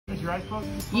Is your eyes closed?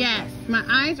 Yes, my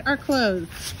eyes are closed.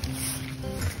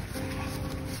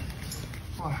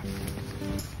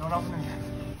 Don't open it.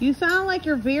 You sound like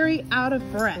you're very out of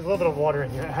breath. There's a little bit of water in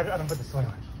here. I haven't put the soil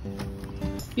in.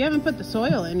 You haven't put the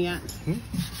soil in yet.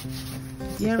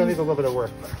 Still needs a little bit of work.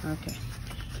 But... Okay.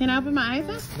 Can I open my eyes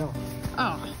now? No.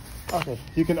 Oh. Okay,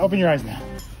 you can open your eyes now.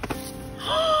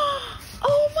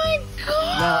 Oh my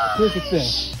god! Now, here's the thing.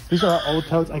 These are our old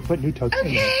totes. I put new totes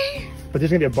in there. But there's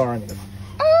gonna be a bar in there.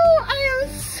 Oh, I am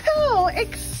so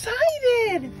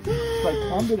excited! So I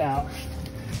plumbed it out.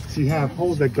 So you have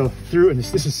holes that go through, and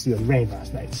this is sealed. Rain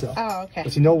last night, so. Oh, okay.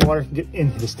 But so no water can get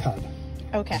into this tub.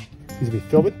 Okay. These will be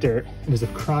filled with dirt, and there's a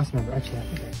cross member. Actually, I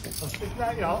think it's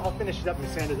not, you know, I'll finish it up and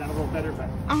sand it down a little better, but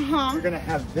you're gonna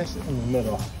have this in the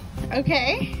middle.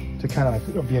 Okay. To kind of like,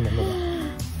 it'll be in the middle.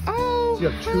 Oh, so you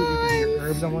have you can get your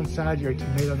herbs on one side, your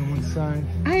tomatoes on one side.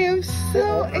 I am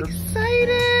so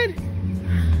excited.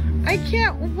 I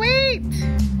can't wait.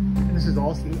 And this is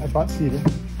all, I bought cedar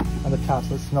on the top,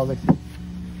 so it smells like.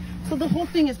 So the whole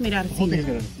thing is made out of cedar? The whole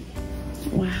thing is made out of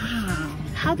cedar. Wow.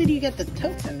 How did you get the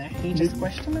totes in there? You just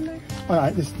squished them in there? Oh,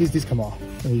 these come off.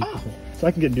 So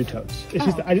I can get new totes. It's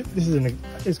just, this is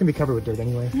it's gonna be covered with dirt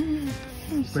anyway.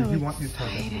 I'm so you want new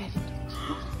totes.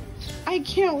 I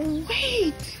can't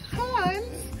wait. Come on.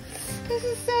 This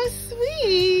is so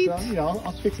sweet. So, you know,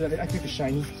 I'll fix it. I think it's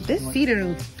shiny. This cedar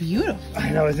looks beautiful.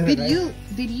 I know, isn't it nice?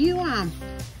 Did you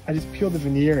I just peeled the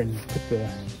veneer and put the.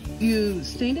 You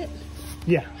stained it?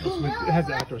 Yeah, it has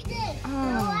the outdoor stain.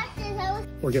 Oh.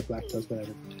 Or get black toast,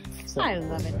 whatever. So, I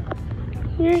love it.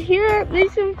 We're here at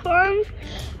Mason Farms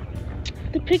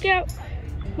to pick out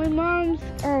my mom's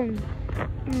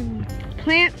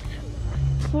plants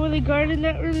for the garden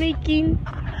that we're making,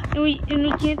 and we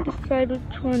can't decide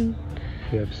which one.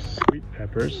 We have sweet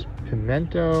peppers,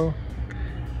 pimento,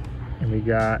 and we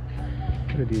got,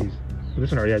 what are these? Well,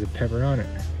 this one already has a pepper on it.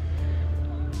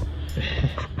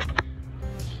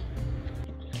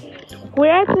 We're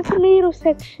at the tomato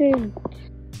section.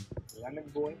 Lemon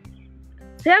boy.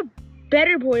 They have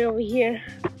better boy over here.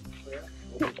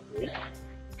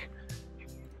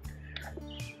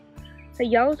 A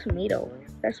yellow tomato.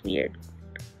 That's weird.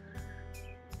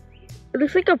 It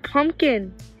looks like a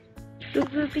pumpkin.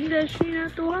 The thing that's shooting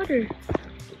out the water.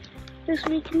 That's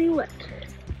making me wet.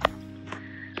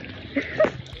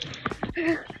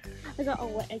 I got all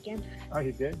wet again. Oh,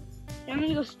 you did? I'm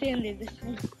gonna go stand there this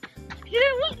time.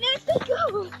 Wait, let's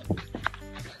go!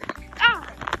 Ah!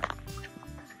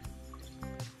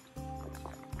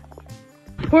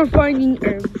 We're finding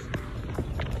herbs.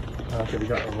 Okay, we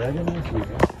got oregano here.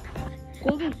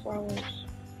 Golden flowers.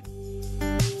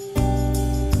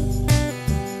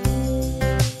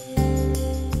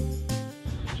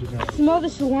 Smell the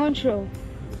cilantro.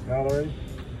 Smell it already?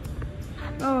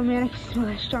 Oh man, I can smell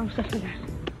that strong stuff in there.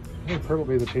 I think purple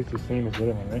basil tastes the same as the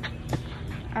other one, right?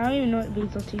 I don't even know what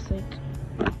basil tastes like.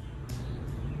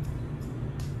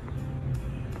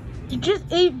 You just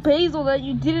ate basil that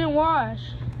you didn't wash.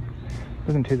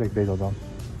 Doesn't taste like basil though.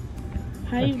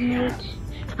 How do you know it?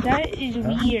 That is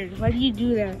weird. Why do you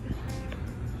do that?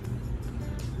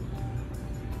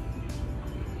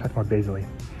 That's more basil-y.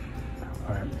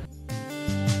 Alright.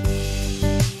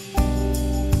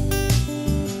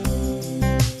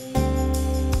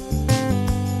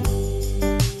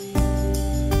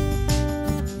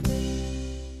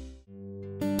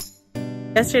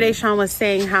 Yesterday, Sean was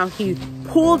saying how he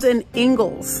pulled an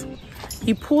Ingalls.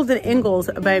 He pulled an Ingalls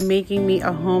by making me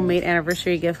a homemade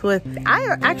anniversary gift with.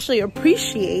 I actually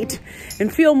appreciate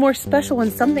and feel more special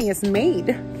when something is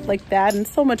made like that, and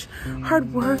so much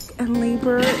hard work and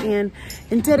labor and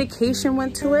dedication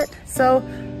went to it. So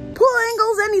pull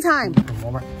Ingalls anytime.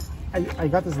 I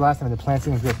got this last time and the plants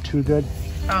didn't look too good.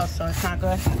 Oh, so it's not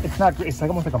good? It's not great. It's like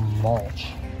almost like a mulch.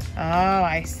 Oh,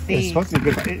 I see. It's supposed to be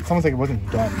good, but it's almost like it wasn't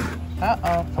done.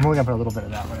 Uh-oh. I'm only gonna put a little bit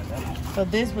of that one in there. So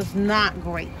this was not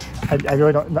great. I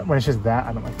really don't, when it's just that,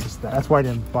 I don't like just that. That's why I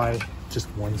didn't buy just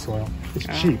one soil. It's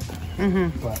cheap,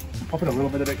 but I'll put a little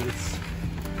bit of it because it's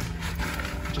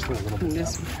just a little bit.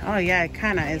 Oh yeah, it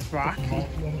kind of is rocky.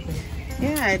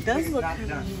 Yeah, it does look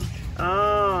kind of.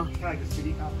 Oh.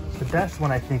 The best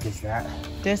one I think is that.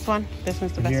 This one? This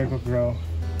one's the best Miracle one. Grow.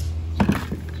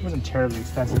 It wasn't terribly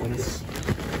expensive, but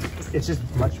it's just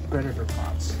much better for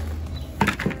pots,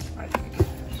 I think.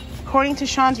 According to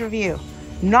Sean's review,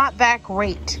 not that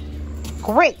great.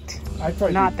 Great. I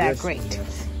thought not that great.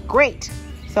 Great.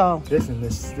 So this and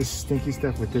this stinky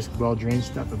stuff with this well-drained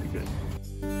stuff would be good.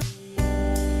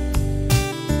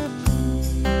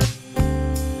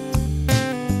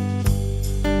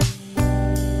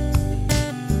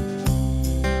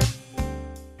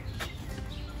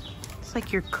 it's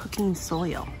like you're cooking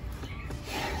soil.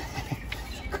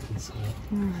 So,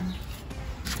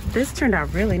 This turned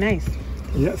out really nice.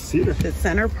 yeah, cedar. The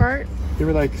center part. They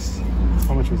were like,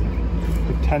 how much was it?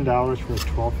 Like $10 for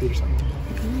 12 feet or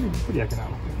something. Pretty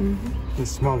economical. It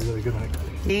smelled really good when I got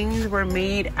it. Things were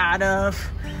made out of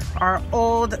our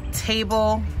old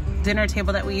table, dinner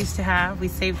table that we used to have. We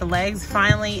saved the legs.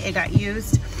 Finally, it got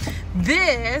used.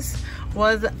 This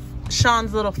was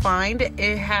Sean's little find.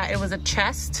 It was a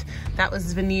chest that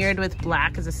was veneered with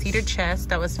black. It's a cedar chest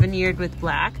that was veneered with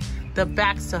black. The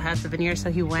back still has the veneer,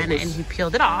 so he went and he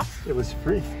peeled it off. It was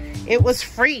free. It was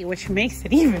free, which makes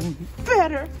it even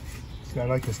better. See, I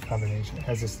like this combination. It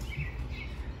has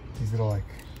these little like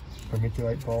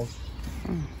vermiculite balls.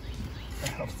 That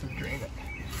helps to drain it.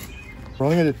 We're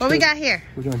only gonna do What we got here?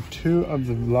 We're doing 2 of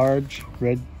the large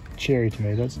red cherry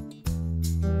tomatoes.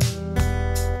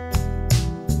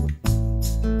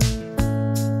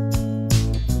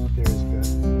 There's good.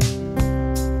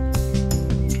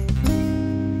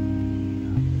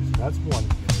 So that's one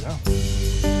tomato.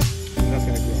 And that's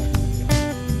gonna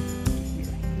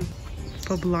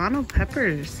grow. Poblano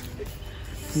peppers.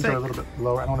 These are a little bit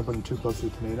lower. I don't want to put them too close to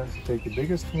the tomatoes. Take the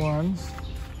biggest ones.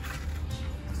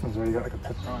 This one's already got like a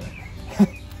pepper on it.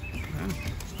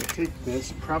 So take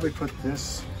this, probably put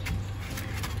this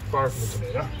far from the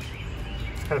tomato.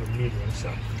 It's kind of a medium,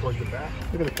 so towards the back.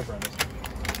 Look at the pepper on this.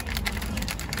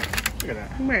 Look at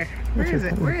that. Where? Where is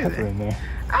it? Where is pepper it? in there.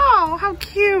 Oh, how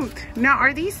cute. Now,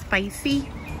 are these spicy?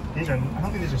 These are, I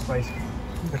don't think these are spicy.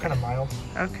 They're kind of mild.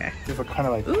 Okay. They look kind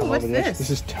of like, Ooh, what's this? This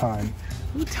is thyme.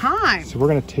 Ooh, thyme. So we're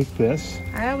gonna take this.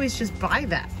 I always just buy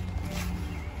that.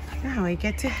 Now I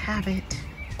get to have it.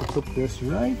 We'll put this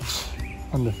right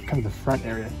on the kind of the front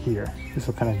area here. This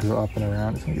will kind of grow up and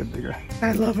around. It's gonna get bigger.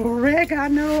 I love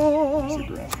oregano. There's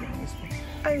the grass growing this way.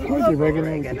 I Or love the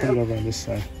oregano. We can put it oregano. over on this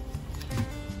side.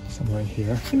 Somewhere in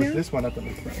here. Put this one up in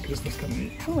the front because this one's kind of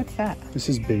neat. Oh, what's that? This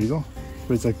is basil,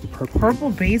 but it's like the purple.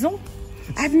 Purple basil?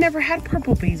 I've never had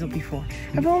purple basil before.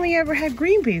 I've only ever had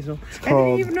green basil. I didn't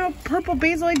called- even know purple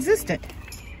basil existed.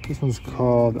 This one's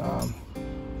called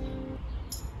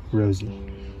Rosie.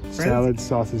 Salad,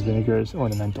 sauces, vinegars,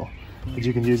 ornamental. But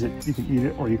you can use it, you can eat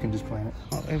it, or you can just plant it.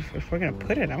 Well, if we're gonna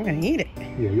put it, I'm gonna eat it.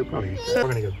 Yeah, you'll probably eat it. We're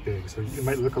gonna get big, so it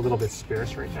might look a little bit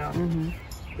sparse right now,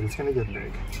 but it's gonna get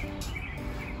big.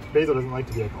 Basil doesn't like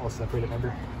to be like all separated,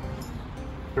 remember?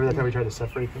 Remember that time we tried to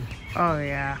separate them? Oh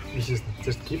yeah. It's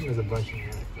just keep them as a bunch in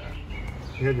here like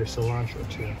that. You have your cilantro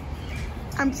too.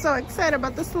 I'm so excited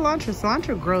about the cilantro.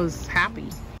 Cilantro grows happy.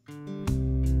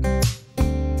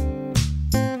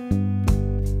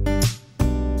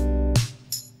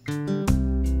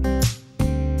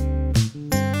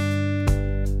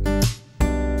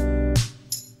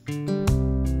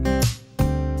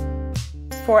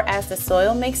 For as the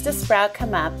soil makes the sprout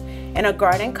come up, and a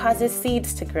garden causes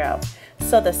seeds to grow,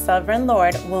 so the sovereign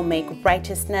Lord will make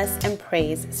righteousness and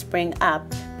praise spring up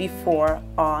before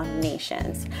all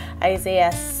nations.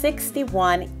 Isaiah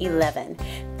 61:11.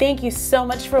 Thank you so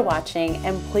much for watching,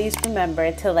 and please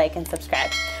remember to like and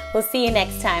subscribe. We'll see you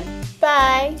next time.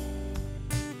 Bye.